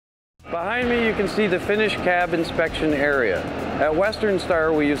Behind me you can see the finished cab inspection area. At Western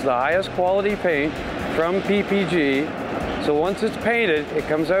Star we use the highest quality paint from PPG. So once it's painted, it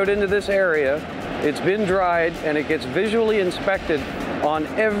comes out into this area, it's been dried, and it gets visually inspected on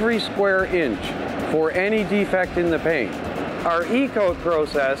every square inch for any defect in the paint. Our E-coat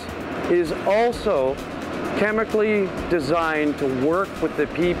process is also chemically designed to work with the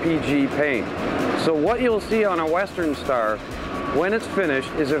PPG paint. So what you'll see on a Western Star when it's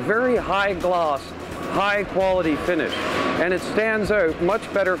finished is a very high gloss, high quality finish, and it stands out much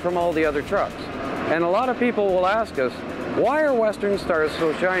better from all the other trucks. And a lot of people will ask us, why are Western Stars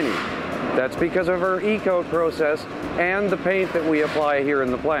so shiny? That's because of our E-coat process and the paint that we apply here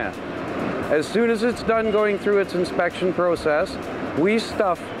in the plant. As soon as it's done going through its inspection process, we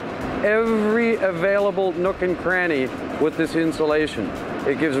stuff every available nook and cranny with this insulation.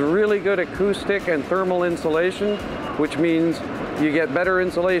 It gives really good acoustic and thermal insulation, which means you get better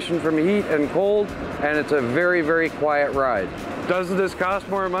insulation from heat and cold, and it's a very, very quiet ride. Does this cost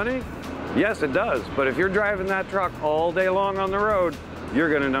more money? Yes, it does, but if you're driving that truck all day long on the road, you're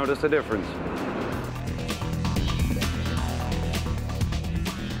going to notice a difference.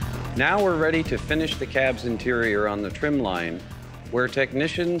 Now we're ready to finish the cab's interior on the trim line, where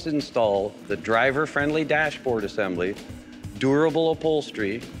technicians install the driver-friendly dashboard assembly, durable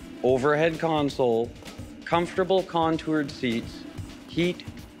upholstery, overhead console, comfortable contoured seats, heat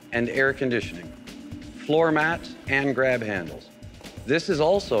and air conditioning, floor mats, and grab handles. This is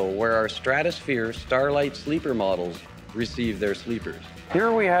also where our Stratosphere Starlight sleeper models receive their sleepers.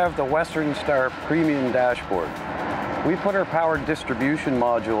 Here we have the Western Star Premium Dashboard. We put our power distribution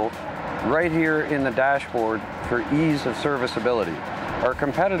module right here in the dashboard for ease of serviceability. Our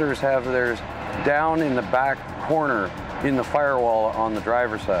competitors have theirs down in the back corner in the firewall on the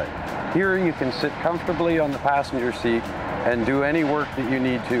driver's side. Here you can sit comfortably on the passenger seat and do any work that you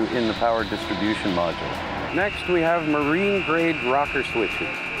need to in the power distribution module. Next we have marine grade rocker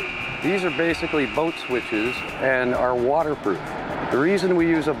switches. These are basically boat switches and are waterproof. The reason we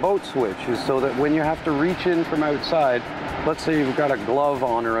use a boat switch is so that when you have to reach in from outside, let's say you've got a glove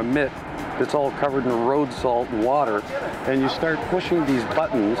on or a mitt that's all covered in road salt and water, and you start pushing these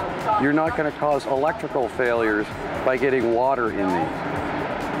buttons, you're not going to cause electrical failures by getting water in these.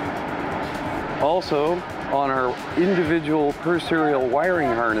 Also, on our individual per serial wiring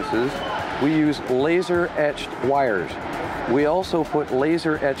harnesses, we use laser etched wires. We also put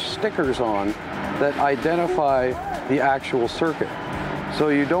laser etched stickers on that identify the actual circuit. So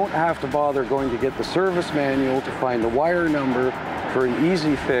you don't have to bother going to get the service manual to find the wire number for an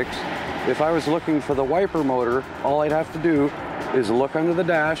easy fix. If I was looking for the wiper motor, all I'd have to do is look under the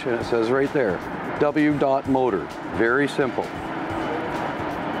dash and it says right there, W.motor. Very simple.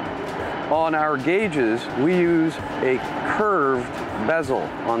 On our gauges, we use a curved bezel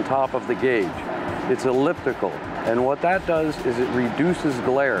on top of the gauge. It's elliptical, and what that does is it reduces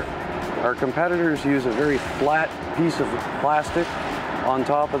glare. Our competitors use a very flat piece of plastic on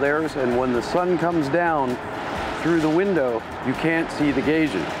top of theirs, and when the sun comes down through the window, you can't see the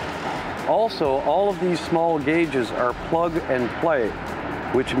gauges. Also, all of these small gauges are plug and play,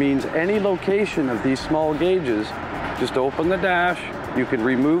 which means any location of these small gauges, just open the dash, you can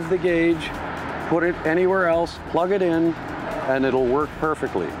remove the gauge, put it anywhere else, plug it in, and it'll work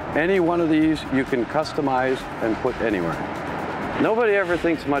perfectly. Any one of these you can customize and put anywhere. Nobody ever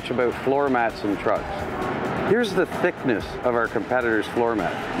thinks much about floor mats in trucks. Here's the thickness of our competitor's floor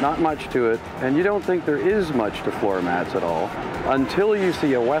mat. Not much to it, and you don't think there is much to floor mats at all until you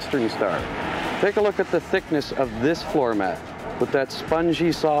see a Western Star. Take a look at the thickness of this floor mat. With that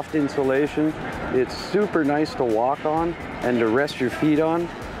spongy, soft insulation, it's super nice to walk on and to rest your feet on.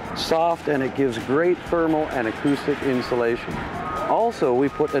 Soft, and it gives great thermal and acoustic insulation. Also, we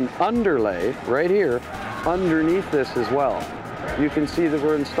put an underlay right here underneath this as well. You can see that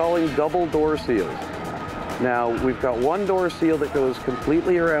we're installing double door seals. Now, we've got one door seal that goes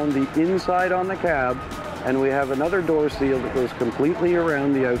completely around the inside on the cab, and we have another door seal that goes completely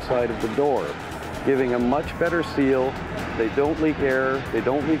around the outside of the door, giving a much better seal. They don't leak air, they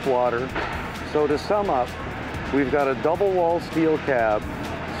don't leak water. So to sum up, we've got a double wall steel cab,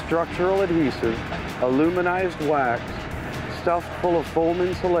 structural adhesive, aluminized wax, stuffed full of foam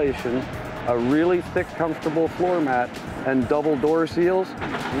insulation, a really thick, comfortable floor mat, and double door seals.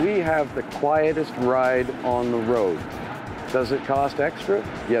 We have the quietest ride on the road. Does it cost extra?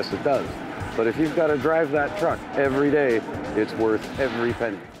 Yes, it does. But if you've got to drive that truck every day, it's worth every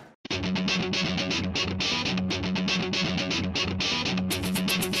penny.